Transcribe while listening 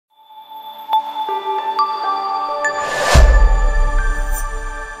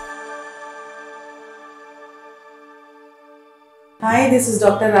Hi, this is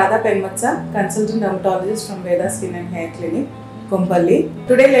Dr. Radha Penumatsa, consultant dermatologist from Veda Skin Hair Clinic, Kompally.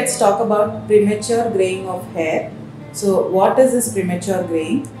 Today let's talk about premature graying of hair. So what is this premature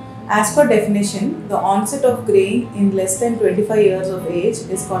graying? As per definition, the onset of graying in less than 25 years of age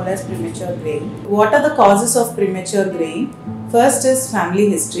is called as premature graying. What are the causes of premature graying? First is family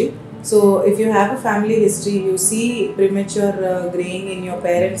history. So if you have a family history, you see premature graying in your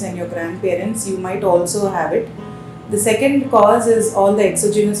parents and your grandparents, you might also have it. The second cause is all the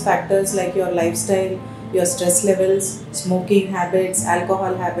exogenous factors like your lifestyle, your stress levels, smoking habits,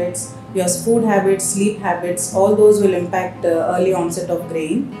 alcohol habits, your food habits, sleep habits, all those will impact early onset of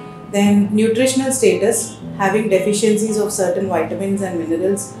graying. Then nutritional status, having deficiencies of certain vitamins and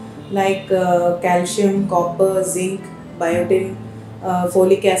minerals like calcium, copper, zinc, biotin,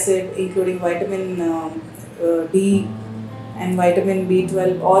 folic acid, including vitamin D and vitamin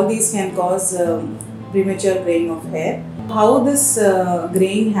B12, all these can cause premature graying of hair. How this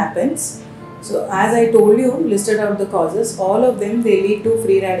graying happens? So as I told you, listed out the causes, all of them they lead to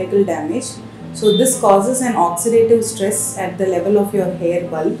free radical damage. So this causes an oxidative stress at the level of your hair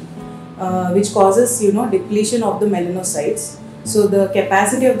bulb, which causes depletion of the melanocytes. So the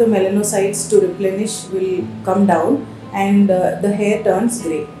capacity of the melanocytes to replenish will come down and the hair turns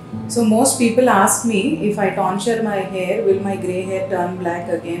grey. So most people ask me, if I tonsure my hair, will my grey hair turn black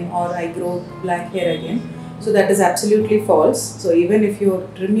again or I grow black hair again? So that is absolutely false. So even if you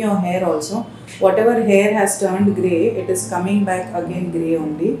trim your hair also, whatever hair has turned grey, it is coming back again grey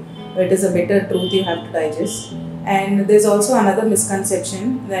only. It is a bitter truth you have to digest. And there is also another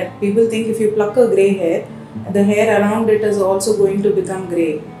misconception that people think if you pluck a grey hair, the hair around it is also going to become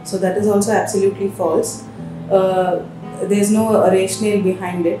grey. So that is also absolutely false. There is no rationale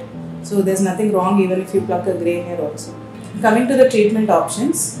behind it. So there is nothing wrong even if you pluck a grey hair also. Coming to the treatment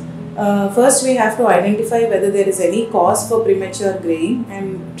options, first we have to identify whether there is any cause for premature graying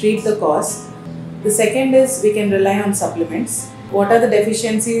and treat the cause. The second is we can rely on supplements. What are the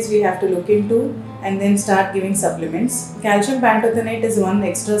deficiencies we have to look into and then start giving supplements. Calcium pantothenate is one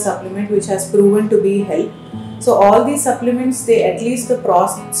extra supplement which has proven to be help. So all these supplements, they at least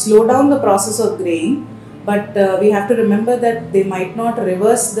slow down the process of graying. But we have to remember that they might not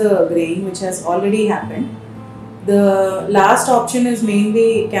reverse the graying which has already happened. The last option is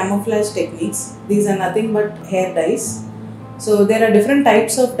mainly camouflage techniques. These are nothing but hair dyes. So there are different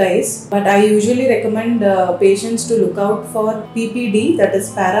types of dyes, but I usually recommend patients to look out for PPD, that is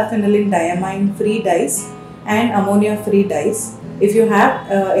paraphenylene diamine free dyes, and ammonia free dyes. If you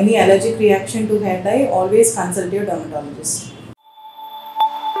have any allergic reaction to hair dye, always consult your dermatologist.